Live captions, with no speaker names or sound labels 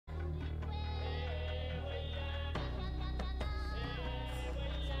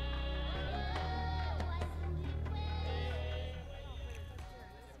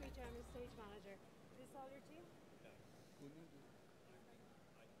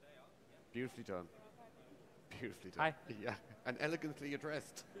Beautifully done. Beautifully done. Hi. Yeah, and elegantly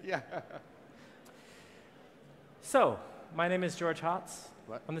addressed. Yeah. So, my name is George Hotz.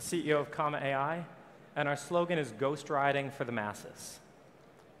 What? I'm the CEO of Comma.ai, and our slogan is Ghost Riding for the Masses.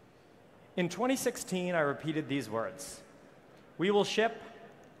 In 2016, I repeated these words. We will ship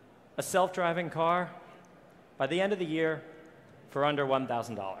a self-driving car by the end of the year for under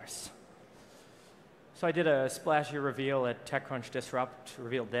 $1,000. So I did a splashy reveal at TechCrunch Disrupt,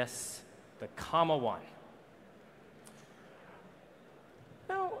 revealed this, the Comma 1.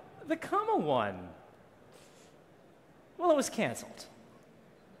 Now, the Comma 1, well, it was canceled.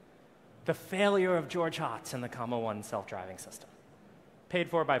 The failure of George Hotz and the Comma 1 self-driving system,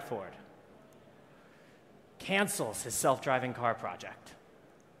 paid for by Ford, cancels his self-driving car project,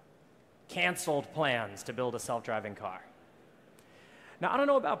 canceled plans to build a self-driving car. Now, I don't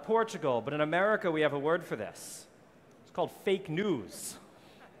know about Portugal, but in America we have a word for this. It's called fake news.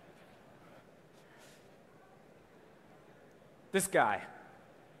 This guy,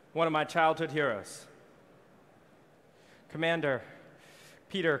 one of my childhood heroes, Commander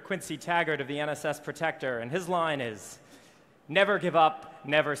Peter Quincy Taggart of the NSS Protector, and his line is, never give up,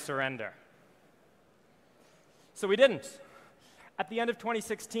 never surrender. So we didn't. At the end of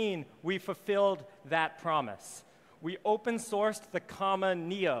 2016, we fulfilled that promise. We open sourced the Comma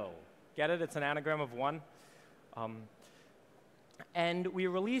Neo. Get it? It's an anagram of one. And we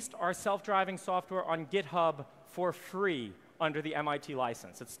released our self-driving software on GitHub for free under the MIT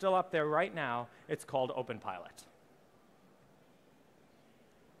license. It's still up there right now. It's called OpenPilot.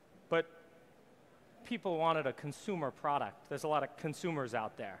 But people wanted a consumer product. There's a lot of consumers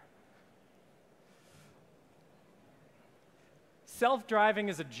out there. Self-driving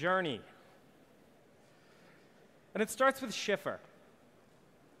is a journey. And it starts with Schiffer.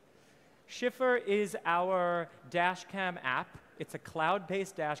 Schiffer is our dashcam app. It's a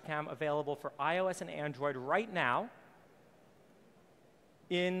cloud-based dashcam available for iOS and Android right now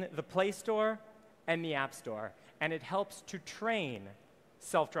in the Play Store and the App Store. And it helps to train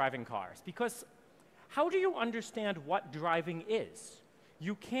self-driving cars. Because how do you understand what driving is?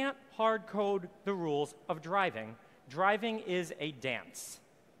 You can't hard code the rules of driving. Driving is a dance.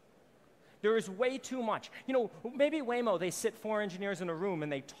 There is way too much. You know, maybe Waymo, they sit 4 engineers in a room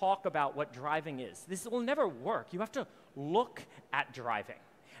and they talk about what driving is. This will never work. You have to look at driving.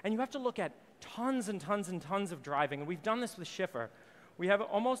 And you have to look at tons and tons and tons of driving. And we've done this with Schiffer. We have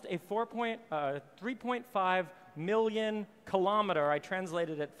almost a 3.5 million kilometer, I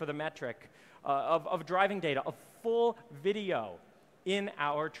translated it for the metric, of driving data, of full video in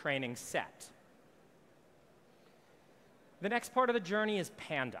our training set. The next part of the journey is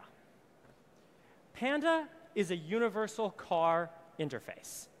Panda. Panda is a universal car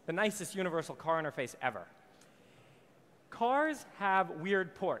interface, the nicest universal car interface ever. Cars have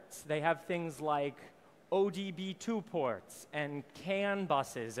weird ports. They have things like ODB2 ports and CAN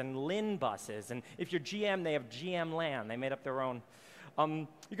buses and LIN buses. And if you're GM, they have GM LAN. They made up their own.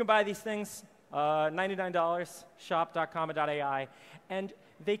 You can buy these things, $99, shop.comma.ai. And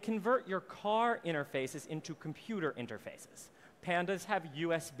they convert your car interfaces into computer interfaces. Pandas have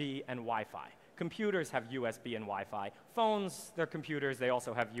USB and Wi-Fi. Computers have USB and Wi-Fi. Phones, they're computers, they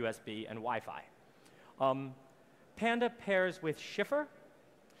also have USB and Wi-Fi. Panda pairs with Schiffer.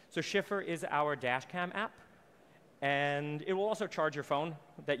 So Schiffer is our dashcam app. And it will also charge your phone.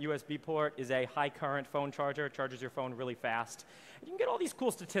 That USB port is a high current phone charger. It charges your phone really fast. And you can get all these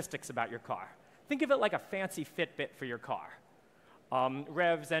cool statistics about your car. Think of it like a fancy Fitbit for your car.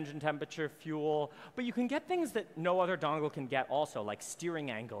 Revs, engine temperature, fuel, but you can get things that no other dongle can get also, like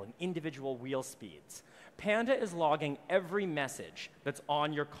steering angle and individual wheel speeds. Panda is logging every message that's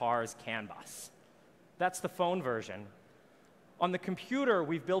on your car's CAN bus. That's the phone version. On the computer,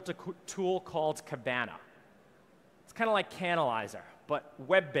 we've built a tool called Cabana. It's kind of like Canalizer, but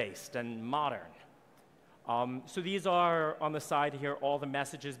web-based and modern. So these are, on the side here, all the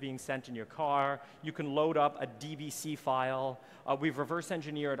messages being sent in your car. You can load up a DVC file. We've reverse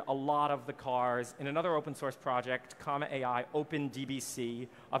engineered a lot of the cars in another open source project, Comma.ai OpenDBC,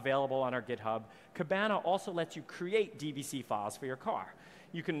 available on our GitHub. Cabana also lets you create DVC files for your car.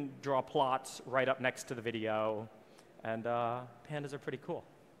 You can draw plots right up next to the video, and pandas are pretty cool.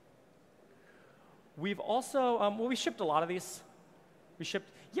 We've also, well, we shipped a lot of these. You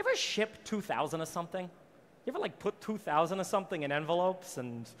ever ship 2,000 of something? You ever like put 2,000 of something in envelopes?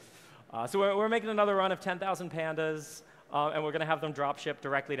 And so we're making another run of 10,000 pandas, and we're going to have them drop ship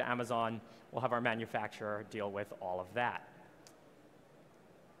directly to Amazon. We'll have our manufacturer deal with all of that.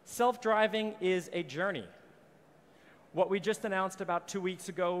 Self-driving is a journey. What we just announced about 2 weeks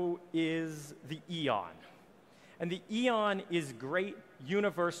ago is the Eon. And the Eon is great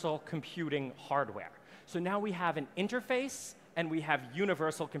universal computing hardware. So now we have an interface and we have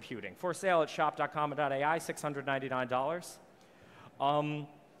universal computing. For sale at shop.comma.ai, $699.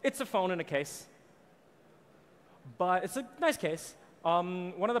 It's a phone in a case, but it's a nice case.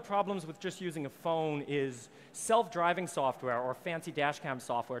 One of the problems with just using a phone is self-driving software or fancy dashcam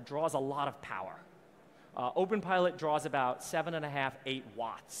software draws a lot of power. OpenPilot draws about 7.5, 8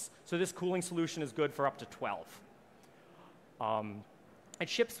 watts. So this cooling solution is good for up to 12. It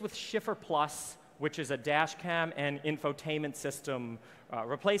ships with Schiffer Plus, which is a dashcam and infotainment system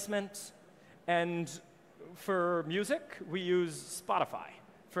replacement. And for music, we use Spotify.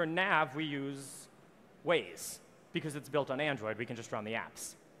 For nav, we use Waze. Because it's built on Android, we can just run the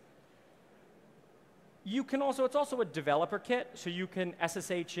apps. You can also, it's also a developer kit, so you can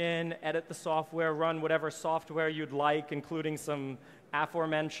SSH in, edit the software, run whatever software you'd like, including some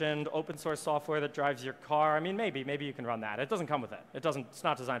aforementioned open source software that drives your car. I mean, maybe you can run that. It doesn't come with it. It's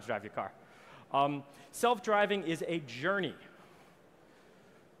not designed to drive your car. Self-driving is a journey.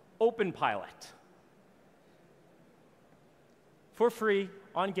 OpenPilot. For free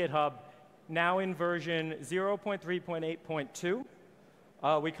on GitHub. Now in version 0.3.8.2.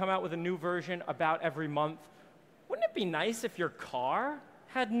 We come out with a new version about every month. Wouldn't it be nice if your car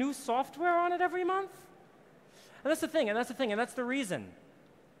had new software on it every month? And that's the thing, and that's the reason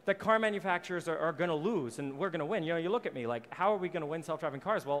that car manufacturers are going to lose and we're going to win. You know, you look at me like, how are we going to win self-driving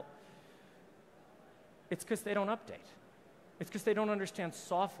cars? Well, it's because they don't update. It's because they don't understand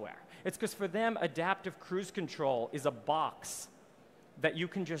software. It's because for them, adaptive cruise control is a box that you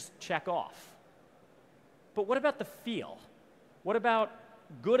can just check off. But what about the feel? What about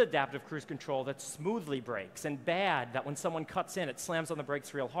good adaptive cruise control that smoothly brakes and bad that when someone cuts in, it slams on the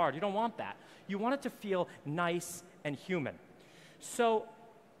brakes real hard? You don't want that. You want it to feel nice and human. So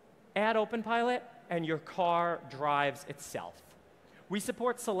add OpenPilot and your car drives itself. We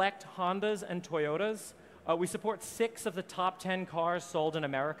support select Hondas and Toyotas. We support 6 of the top 10 cars sold in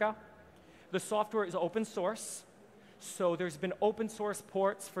America. The software is open source. So there's been open source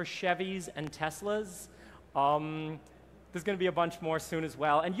ports for Chevys and Teslas. There's going to be a bunch more soon as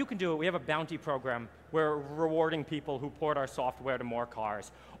well. And you can do it. We have a bounty program. We're rewarding people who port our software to more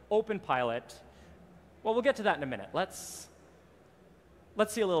cars. OpenPilot, well, we'll get to that in a minute. Let's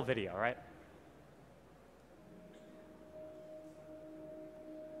see a little video, right?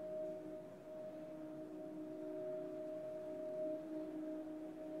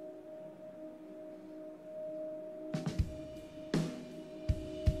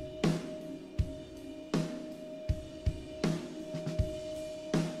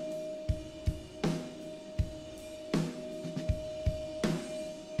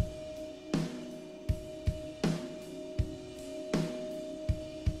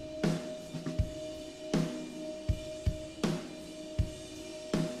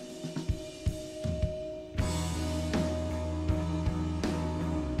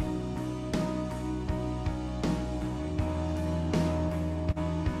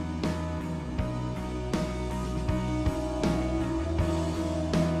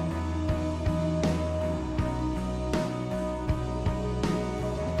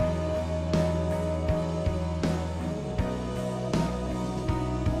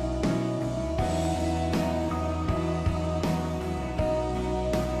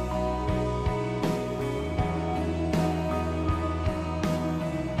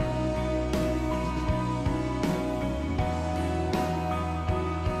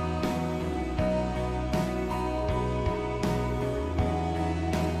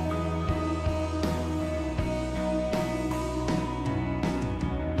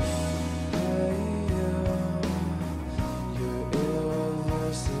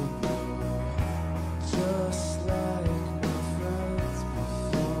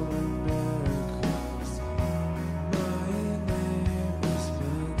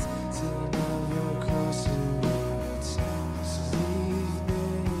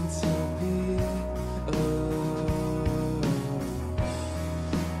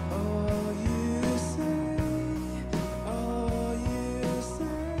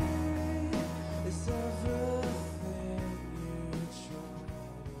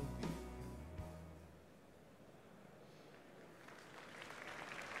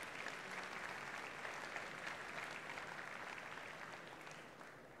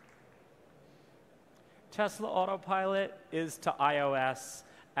 Tesla Autopilot is to iOS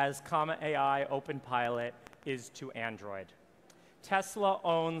as Comma.ai OpenPilot is to Android. Tesla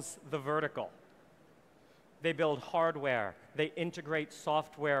owns the vertical. They build hardware. They integrate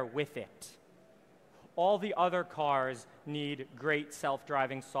software with it. All the other cars need great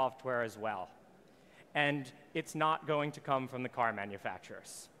self-driving software as well. and it's not going to come from the car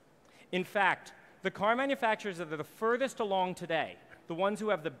manufacturers. In fact, the car manufacturers that are the furthest along today, the ones who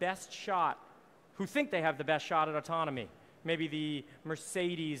have the best shot, who think they have the best shot at autonomy, maybe the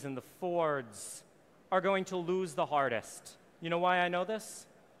Mercedes and the Fords, are going to lose the hardest. You know why I know this?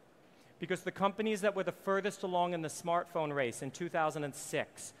 Because the companies that were the furthest along in the smartphone race in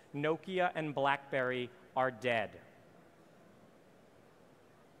 2006, Nokia and BlackBerry, are dead.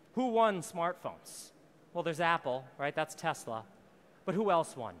 Who won smartphones? Well, there's Apple, right? That's Tesla. But who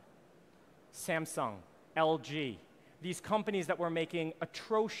else won? Samsung, LG, these companies that were making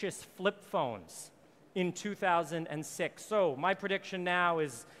atrocious flip phones in 2006. So my prediction now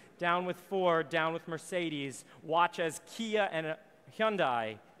is down with Ford, down with Mercedes. Watch as Kia and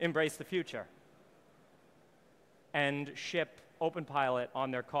Hyundai embrace the future and ship OpenPilot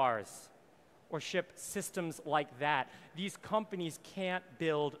on their cars or ship systems like that. These companies can't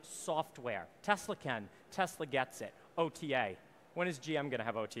build software. Tesla can. Tesla gets it. OTA. When is GM going to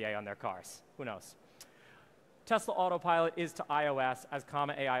have OTA on their cars? Who knows? Tesla Autopilot is to iOS as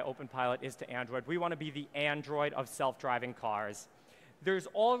Comma.ai OpenPilot is to Android. We want to be the Android of self-driving cars. There's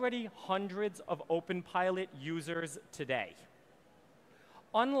already hundreds of OpenPilot users today.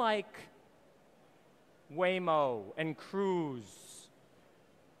 Unlike Waymo and Cruise,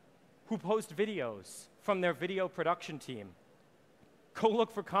 who post videos from their video production team, go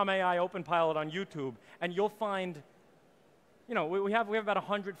look for Comma.ai OpenPilot on YouTube, and you'll find, you know, we have about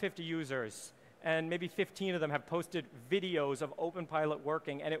 150 users, and maybe 15 of them have posted videos of OpenPilot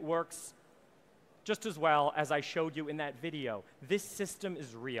working, and it works just as well as I showed you in that video. This system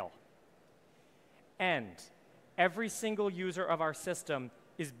is real. And every single user of our system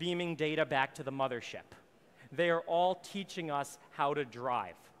is beaming data back to the mothership. They are all teaching us how to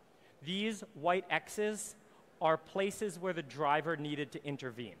drive. These white X's are places where the driver needed to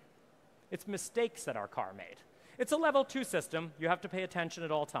intervene. It's mistakes that our car made. It's a level 2 system. You have to pay attention at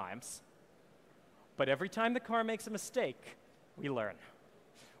all times. But every time the car makes a mistake, we learn.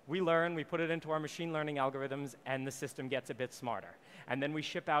 We learn, we put it into our machine learning algorithms, and the system gets a bit smarter. And then we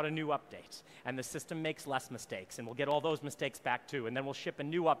ship out a new update, and the system makes less mistakes, and we'll get all those mistakes back too. And then we'll ship a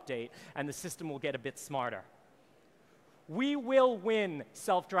new update, and the system will get a bit smarter. We will win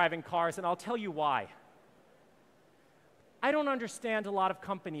self-driving cars, and I'll tell you why. I don't understand a lot of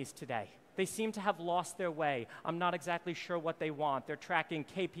companies today. They seem to have lost their way. I'm not exactly sure what they want. They're tracking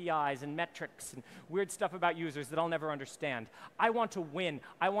KPIs and metrics and weird stuff about users that I'll never understand. I want to win.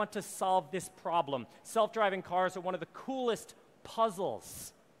 I want to solve this problem. Self-driving cars are one of the coolest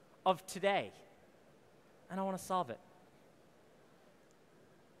puzzles of today, and I want to solve it.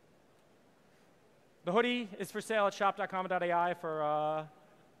 The hoodie is for sale at shop.comma.ai for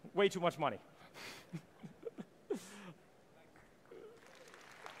way too much money.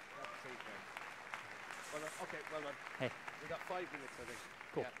 Well done. Okay, well done. Hey. We got 5 minutes, I think.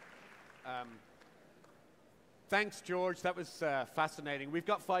 Cool. Yeah. Thanks, George. That was fascinating. We've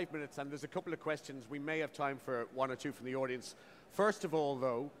got 5 minutes, and there's a couple of questions. We may have time for one or two from the audience. First of all,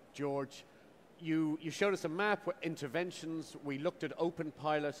 though, George, you showed us a map with interventions. We looked at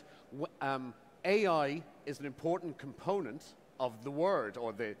OpenPilot. AI is an important component of the word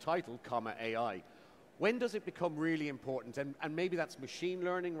or the title, Comma.ai. When does it become really important? And maybe that's machine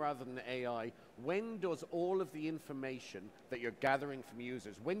learning rather than AI. When does all of the information that you're gathering from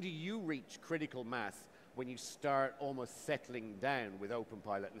users, when do you reach critical mass when you start almost settling down with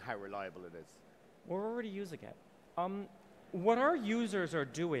OpenPilot and how reliable it is? We're already using it. What our users are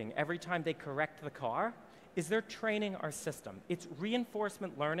doing every time they correct the car is they're training our system. It's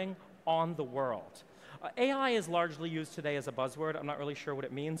reinforcement learning on the world. AI is largely used today as a buzzword. I'm not really sure what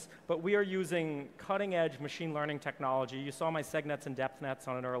it means, but we are using cutting-edge machine learning technology. You saw my segnets and depth nets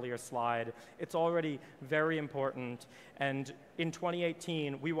on an earlier slide. It's already very important, and in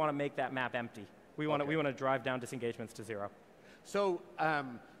 2018, we want to make that map empty. We want to drive down disengagements to 0. So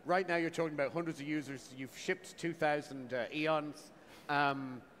right now you're talking about hundreds of users. You've shipped 2,000 Eons.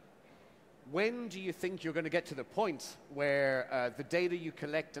 When do you think you're going to get to the point where the data you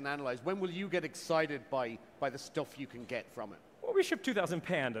collect and analyze, when will you get excited by the stuff you can get from it? Well, we ship 2,000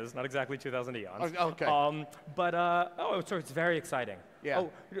 Pandas, not exactly 2,000 Eons. Okay. So it's very exciting. Yeah.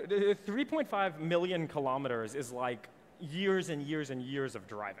 3.5 million kilometers is like years and years and years of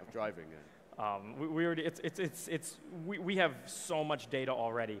driving. We have so much data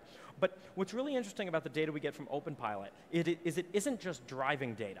already. But what's really interesting about the data we get from OpenPilot it isn't just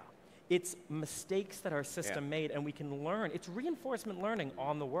driving data. It's mistakes that our system made, and we can learn. It's reinforcement learning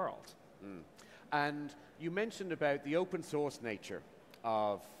on the world. And you mentioned about the open source nature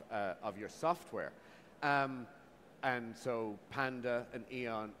of your software. And so Panda and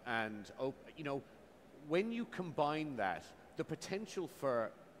Eon and, when you combine that, the potential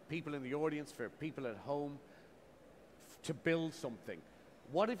for people in the audience, for people at home, to build something,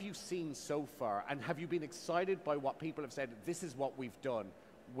 what have you seen so far? And have you been excited by what people have said, this is what we've done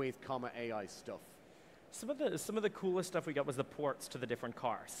with Comma.ai stuff? Some of the coolest stuff we got was the ports to the different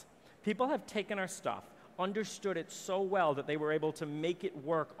cars. People have taken our stuff, understood it so well that they were able to make it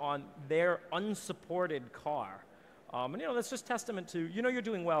work on their unsupported car. And you know, that's just testament to, you know, you're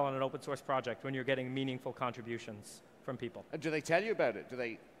doing well on an open source project when you're getting meaningful contributions from people. And do they tell you about it? Do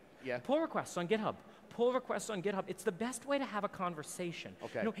they, yeah? Pull requests on GitHub. Pull requests on GitHub. It's the best way to have a conversation.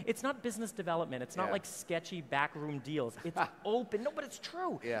 Okay. You know, it's not business development. It's not like sketchy backroom deals. It's open. No, but it's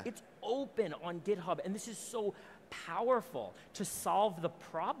true. Yeah. It's open on GitHub, and this is so powerful to solve the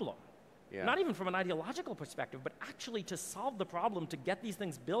problem. Yeah. Not even from an ideological perspective, but actually to solve the problem, to get these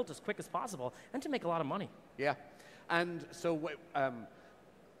things built as quick as possible, and to make a lot of money. Yeah. And so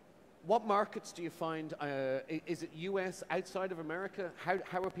what markets do you find? Is it US, outside of America?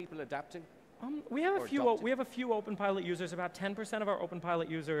 How are people adapting? We have a few OpenPilot users. About 10% of our OpenPilot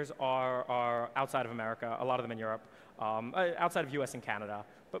users are outside of America, a lot of them in Europe, outside of US and Canada,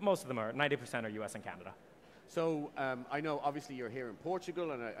 but most of them are, 90% are US and Canada. So I know obviously you're here in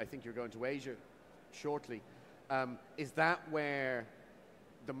Portugal, and I think you're going to Asia shortly. Is that where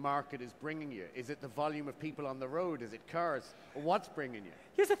the market is bringing you? Is it the volume of people on the road? Is it cars? What's bringing you?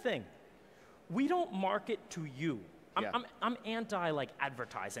 Here's the thing. We don't market to you. Yeah. I'm anti like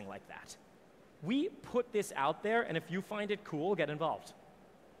advertising like that. We put this out there, and if you find it cool, get involved.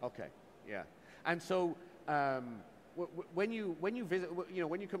 Okay, yeah. And so when you visit, you know,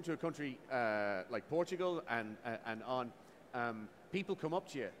 when you come to a country like Portugal and on, people come up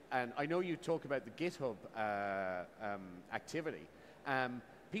to you, and I know you talk about the GitHub activity.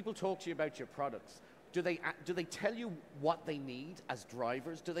 People talk to you about your products. Do they tell you what they need as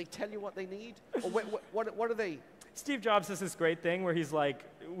drivers? Do they tell you what they need? Or what are they? Steve Jobs has this great thing where he's like,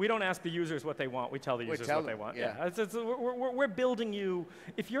 we don't ask the users what they want, we tell the users what they want. Yeah. We're building you,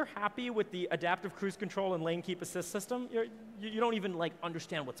 if you're happy with the adaptive cruise control and lane keep assist system, you don't even like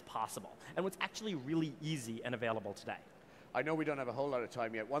understand what's possible and what's actually really easy and available today. I know we don't have a whole lot of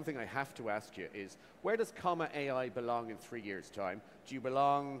time yet. One thing I have to ask you is, where does Comma.ai belong in 3 years' time? Do you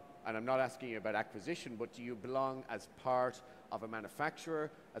belong, and I'm not asking you about acquisition, but do you belong as part of a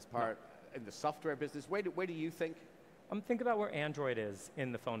manufacturer, as part in the software business? Where do you think? Think about where Android is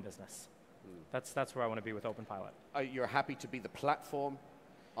in the phone business. That's where I want to be with OpenPilot. You're happy to be the platform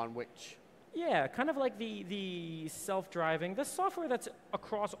on which? Yeah, kind of like the self-driving, the software that's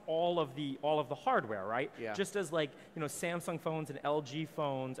across all of the hardware, right? Yeah. Just as like, you know, Samsung phones and LG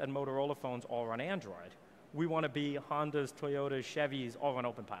phones and Motorola phones all run Android. We want to be Hondas, Toyotas, Chevys, all run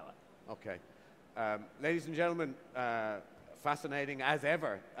OpenPilot. Okay. Ladies and gentlemen, fascinating as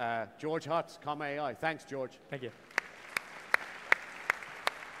ever. George Hotz, Comma.ai. Thanks, George. Thank you.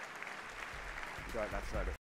 Right, that's right.